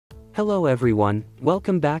Hello everyone,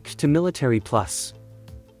 welcome back to Military Plus.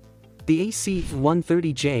 The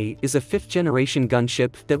AC-130J is a fifth-generation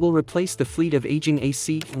gunship that will replace the fleet of aging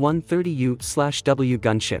AC-130U/W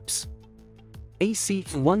gunships.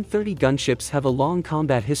 AC-130 gunships have a long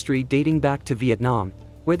combat history dating back to Vietnam,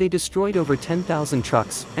 where they destroyed over 10,000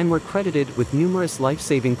 trucks and were credited with numerous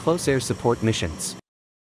life-saving close air support missions.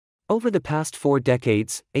 Over the past 4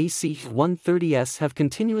 decades, AC-130s have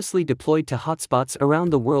continuously deployed to hotspots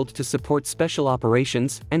around the world to support special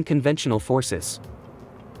operations and conventional forces.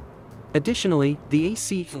 Additionally, the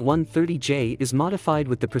AC-130J is modified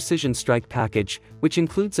with the Precision Strike package, which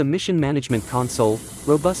includes a mission management console,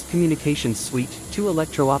 robust communications suite, 2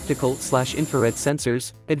 electro-optical/infrared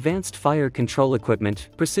sensors, advanced fire control equipment,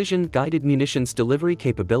 precision-guided munitions delivery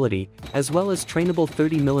capability, as well as trainable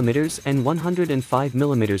 30mm and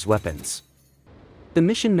 105mm weapons. The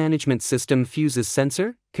mission management system fuses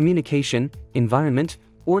sensor, communication, environment,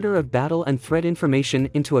 order of battle and threat information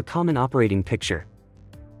into a common operating picture.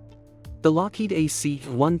 The Lockheed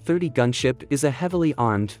AC-130 gunship is a heavily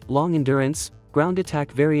armed, long-endurance, ground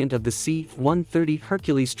attack variant of the C-130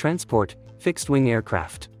 Hercules transport, fixed-wing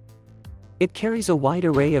aircraft. It carries a wide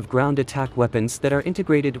array of ground attack weapons that are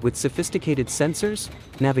integrated with sophisticated sensors,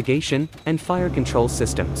 navigation, and fire control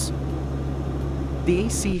systems. The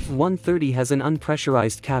AC-130 has an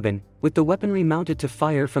unpressurized cabin, with the weaponry mounted to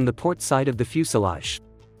fire from the port side of the fuselage.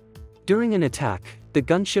 During an attack, the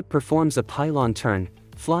gunship performs a pylon turn,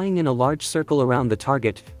 flying in a large circle around the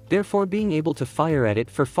target, therefore being able to fire at it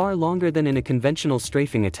for far longer than in a conventional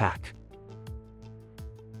strafing attack.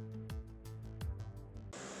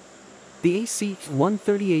 The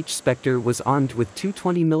AC-130H Spectre was armed with 2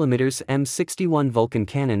 20mm M61 Vulcan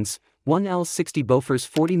cannons, 1 L60 Bofors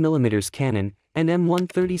 40mm cannon, an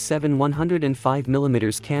M137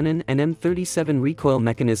 105mm cannon and M37 recoil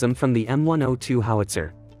mechanism from the M102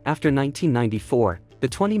 howitzer. After 1994, the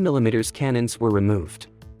 20mm cannons were removed.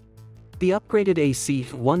 The upgraded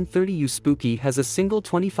AC-130U Spooky has a single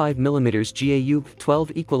 25mm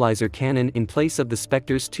GAU-12 equalizer cannon in place of the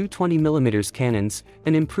Spectre's 2 20mm cannons,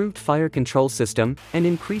 an improved fire control system, and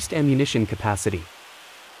increased ammunition capacity.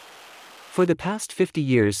 For the past 50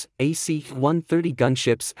 years, AC-130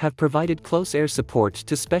 gunships have provided close air support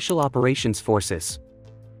to Special Operations Forces.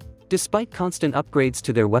 Despite constant upgrades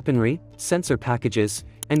to their weaponry, sensor packages,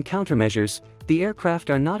 and countermeasures, the aircraft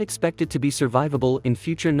are not expected to be survivable in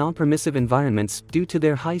future non-permissive environments due to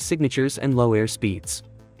their high signatures and low air speeds.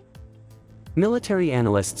 Military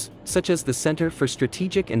analysts, such as the Center for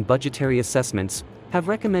Strategic and Budgetary Assessments, have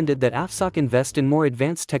recommended that AFSOC invest in more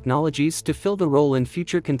advanced technologies to fill the role in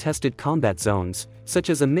future contested combat zones, such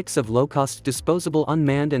as a mix of low-cost disposable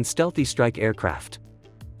unmanned and stealthy strike aircraft.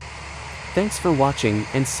 Thanks for watching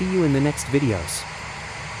and see you in the next videos.